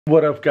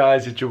What up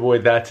guys, it's your boy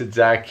That's It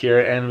Zach here,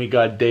 and we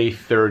got day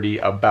 30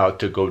 about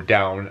to go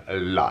down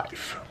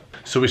live.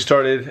 So we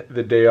started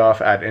the day off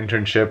at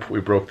internship.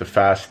 We broke the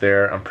fast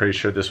there. I'm pretty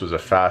sure this was a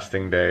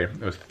fasting day. It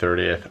was the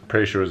 30th. I'm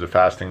pretty sure it was a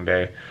fasting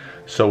day.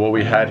 So what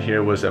we had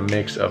here was a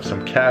mix of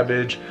some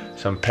cabbage,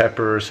 some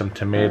peppers, some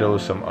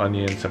tomatoes, some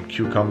onions, some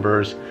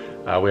cucumbers.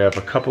 We have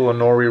a couple of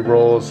nori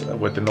rolls.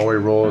 With the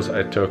nori rolls,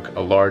 I took a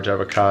large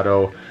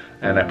avocado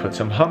and I put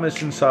some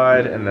hummus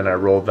inside, and then I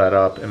rolled that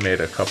up and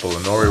made a couple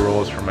of nori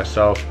rolls for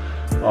myself.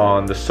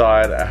 On the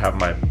side, I have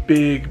my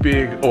big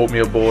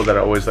oatmeal bowl that I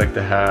always like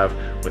to have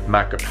with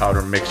maca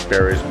powder, mixed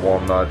berries,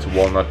 walnuts,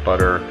 walnut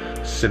butter,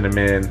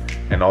 cinnamon,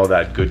 and all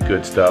that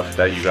good stuff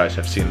that you guys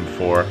have seen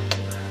before.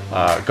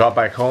 Got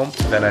back home,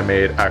 then I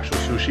made actual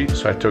sushi.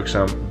 So I took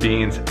some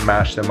beans,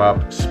 mashed them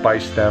up,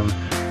 spiced them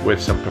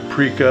with some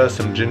paprika,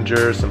 some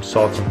ginger, some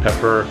salt, some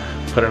pepper,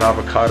 put an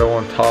avocado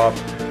on top,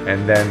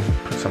 and then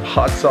put some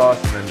hot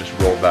sauce, and then just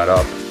rolled that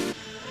up.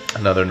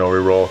 Another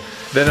nori roll.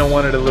 Then I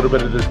wanted a little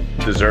bit of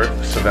dessert,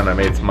 so then I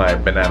made my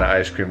banana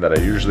ice cream that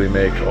I usually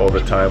make all the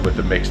time with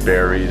the mixed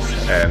berries,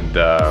 and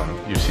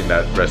you've seen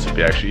that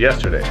recipe actually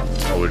yesterday,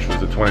 which was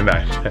the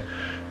 29th.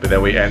 But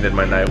then we ended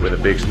my night with a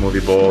big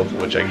smoothie bowl,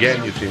 which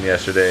again you've seen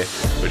yesterday,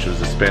 which was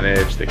the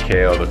spinach, the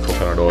kale, the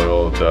coconut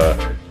oil,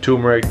 the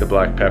turmeric, the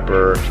black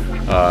pepper,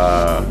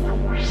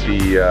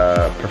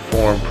 the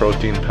Perform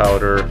protein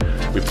powder.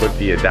 We put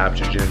the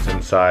adaptogens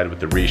inside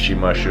with the reishi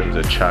mushrooms,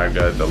 the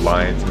chaga, the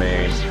lion's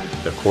mane,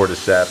 the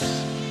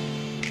cordyceps.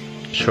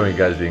 Showing you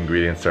guys the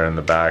ingredients there in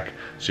the back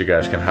so you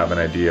guys can have an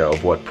idea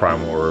of what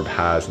Primal Herb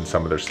has in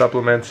some of their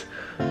supplements.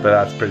 But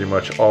that's pretty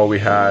much all we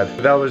had.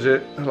 That was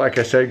it. Like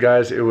I said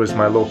guys, it was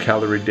my low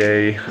calorie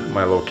day,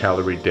 my low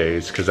calorie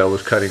days, because I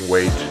was cutting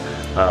weight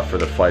for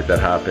the fight that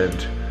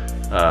happened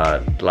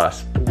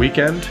last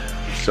weekend.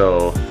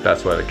 So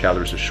that's why the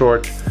calories are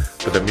short,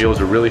 but the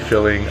meals are really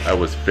filling. I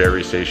was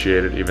very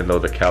satiated, even though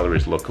the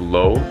calories look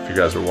low if you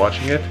guys are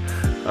watching it.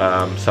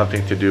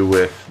 Something to do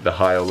with the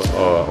high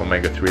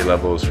omega-3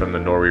 levels from the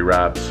nori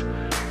wraps.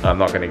 I'm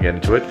not going to get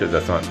into it because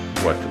that's not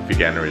what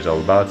Veganuary is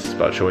all about. It's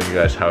about showing you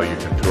guys how you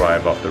can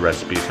thrive off the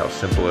recipes, how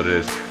simple it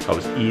is, how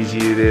easy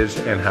it is,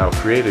 and how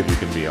creative you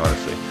can be,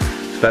 honestly.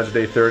 So that's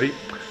day 30.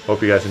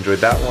 Hope you guys enjoyed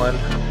that one.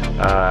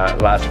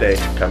 Last day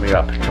coming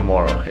up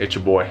tomorrow. It's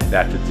your boy,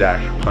 That's It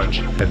Zach. Punch,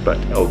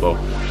 headbutt, elbow,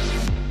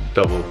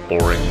 double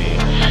boring knee.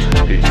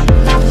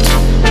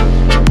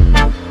 Peace.